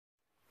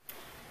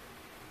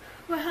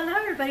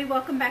everybody,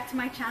 welcome back to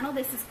my channel.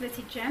 This is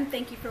glitzzygem.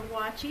 Thank you for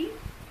watching.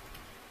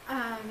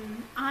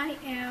 I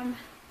am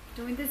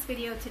doing this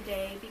video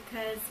today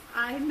because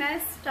I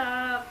messed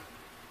up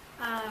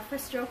for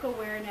stroke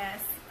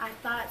awareness. I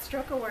thought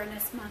stroke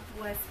awareness month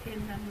was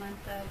in the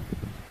month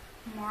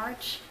of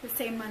March, the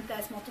same month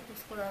as multiple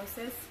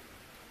sclerosis,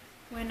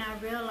 when I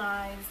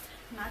realized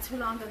not too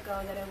long ago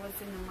that it was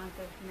in the month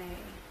of May.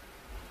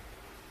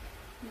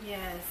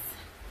 Yes,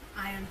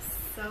 I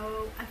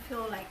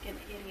feel like an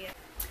idiot.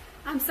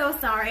 I'm so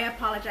sorry. I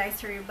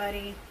apologize to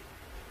everybody.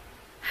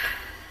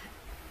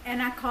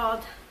 And I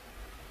called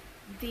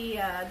the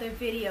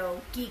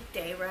video Geek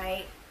Day,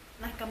 right?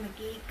 Like I'm a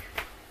geek.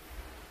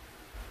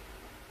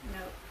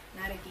 Nope,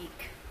 not a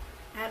geek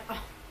at all.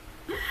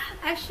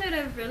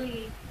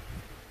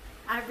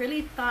 I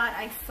really thought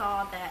I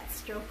saw that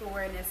Stroke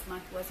Awareness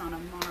Month was on a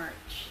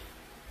March.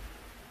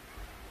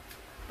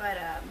 But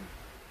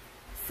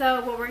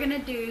so what we're gonna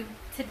do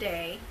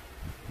today,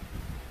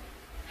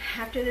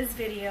 after this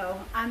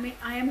video, I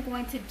am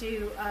going to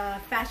do a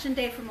Fashion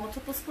Day for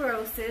multiple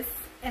sclerosis,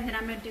 and then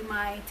I'm going to do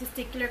my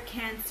testicular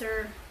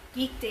cancer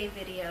Geek Day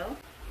video,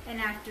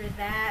 and after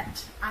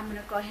that I'm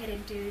going to go ahead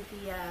and do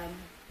the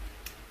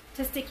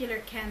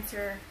testicular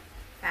cancer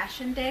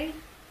Fashion Day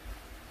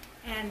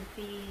and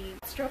the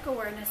Stroke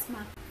Awareness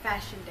Month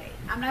Fashion Day.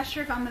 I'm not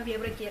sure if I'm going to be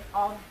able to get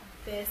all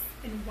this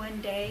in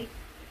one day,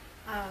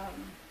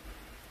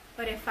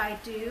 but if I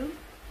do,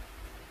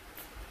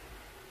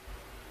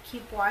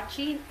 keep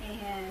watching,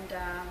 and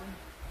I'll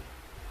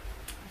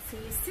see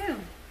you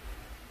soon.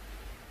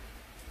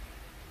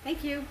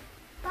 Thank you.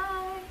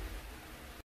 Bye.